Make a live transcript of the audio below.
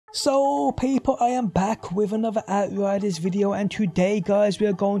So people, I am back with another Outriders video, and today guys we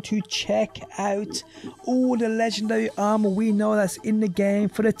are going to check out all the legendary armor we know that's in the game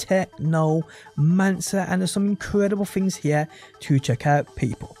for the Technomancer, and there's some incredible things here to check out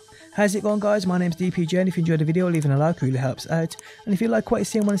people. How's it going guys? My name's DPJ, and if you enjoyed the video, leaving a like really helps out, and if you like what you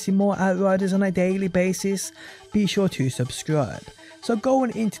see and want to see more Outriders on a daily basis, be sure to subscribe. So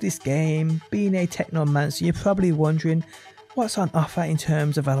going into this game, being a Technomancer, you're probably wondering what's on offer in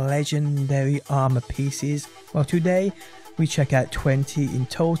terms of a legendary armor pieces. Well, today we check out 20 in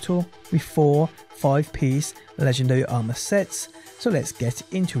total with 4 5-piece legendary armor sets. So let's get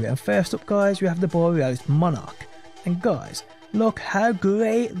into it. And first up guys, we have the Borealis Monarch, and guys, look how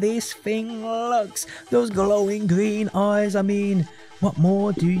great this thing looks. Those glowing green eyes, I mean, what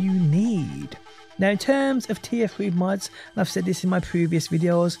more do you need? Now in terms of tier 3 mods, and I've said this in my previous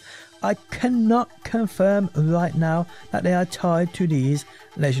videos, I cannot confirm right now that they are tied to these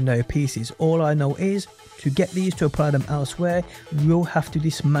legendary pieces. All I know is to get these to apply them elsewhere, you'll have to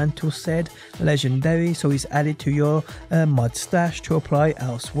dismantle said legendary, so it's added to your mod stash to apply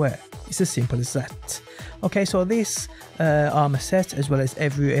elsewhere. It's as simple as that. Okay, so this armor set, as well as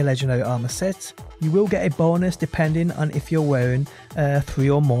every legendary armor set, you will get a bonus depending on if you're wearing 3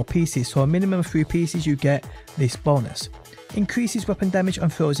 or more pieces. So a minimum of 3 pieces, you get this bonus. Increases weapon damage on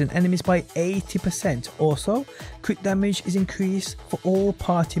frozen enemies by 80%. Also, crit damage is increased for all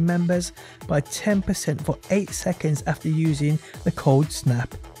party members by 10% for 8 seconds after using the cold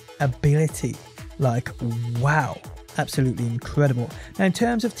snap ability. Like, wow, absolutely incredible. Now in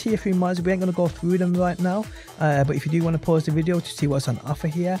terms of tier 3 mods, we ain't going to go through them right now, but if you do want to pause the video to see what's on offer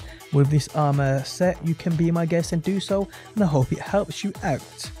here with this armor set, you can be my guest and do so, and I hope it helps you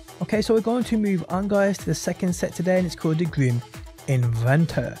out. Okay, so we're going to move on guys to the second set today, and it's called the Grim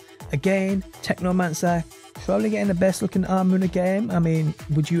Inventor. Again, Technomancer, probably getting the best looking armor in the game. I mean,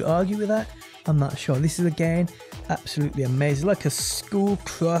 would you argue with that? I'm not sure. This is again absolutely amazing, like a skull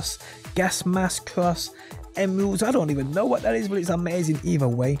cross, gas mask cross, emeralds. I don't even know what that is, but it's amazing either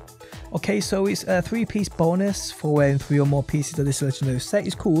way. Okay, so it's a 3-piece bonus for wearing 3 or more pieces of this legendary set.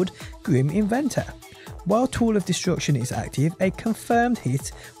 It's called Grim Inventor. While Tool of Destruction is active, a confirmed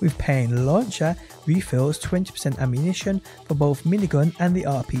hit with Pain Launcher refills 20% ammunition for both minigun and the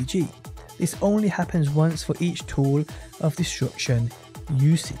RPG. This only happens once for each Tool of Destruction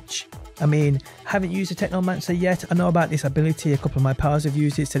usage. I mean, haven't used the Technomancer yet. I know about this ability, a couple of my pals have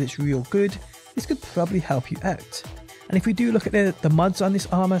used it, said it's real good. This could probably help you out. And if we do look at the mods on this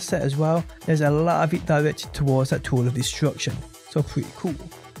armor set as well, there's a lot of it directed towards that Tool of Destruction, so pretty cool.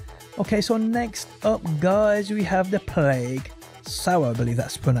 Okay, so next up guys, we have the Plague Sour, I believe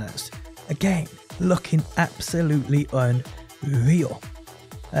that's pronounced. Again, looking absolutely unreal.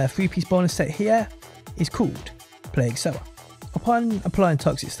 3-piece bonus set here is called Plague Sour. Upon applying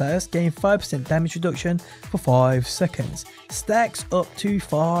toxic status, gain 5% damage reduction for 5 seconds. Stacks up to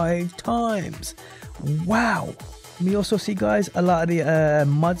 5 times. Wow! We also see guys a lot of the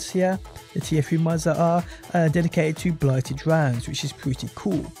mods here, the tier 3 mods that are dedicated to blighted rounds, which is pretty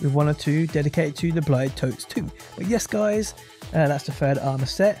cool, with 1 or 2 dedicated to the blighted totes too. But yes guys, that's the 3rd armor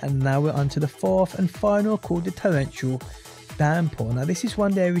set, and now we're on to the 4th and final, called the Torrential Downpour. Now this is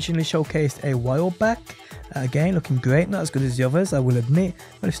one they originally showcased a while back. Again, looking great, not as good as the others I will admit,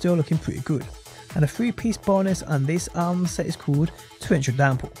 but it's still looking pretty good. And a 3-piece bonus on this armor set is called Torrential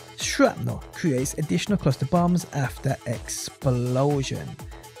Downpour. Shrapnel creates additional cluster bombs after explosion.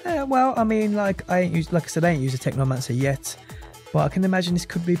 Well, I mean, like I ain't used the Technomancer yet, but I can imagine this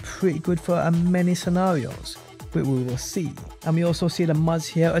could be pretty good for many scenarios, but we will see. And we also see the mods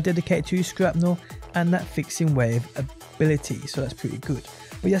here are dedicated to Shrapnel and that fixing wave ability, so that's pretty good.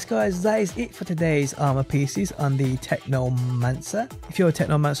 But yes guys, that is it for today's armor pieces on the Technomancer. If you're a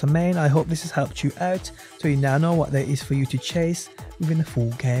Technomancer main, I hope this has helped you out, so you now know what there is for you to chase within the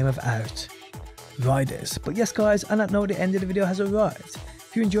full game of Outriders. But yes guys, on that note, the end of the video has arrived.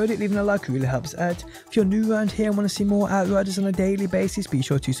 If you enjoyed it, leaving a like really helps out. If you're new around here and want to see more Outriders on a daily basis, be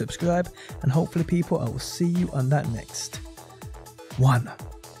sure to subscribe, and hopefully people, I will see you on that next one.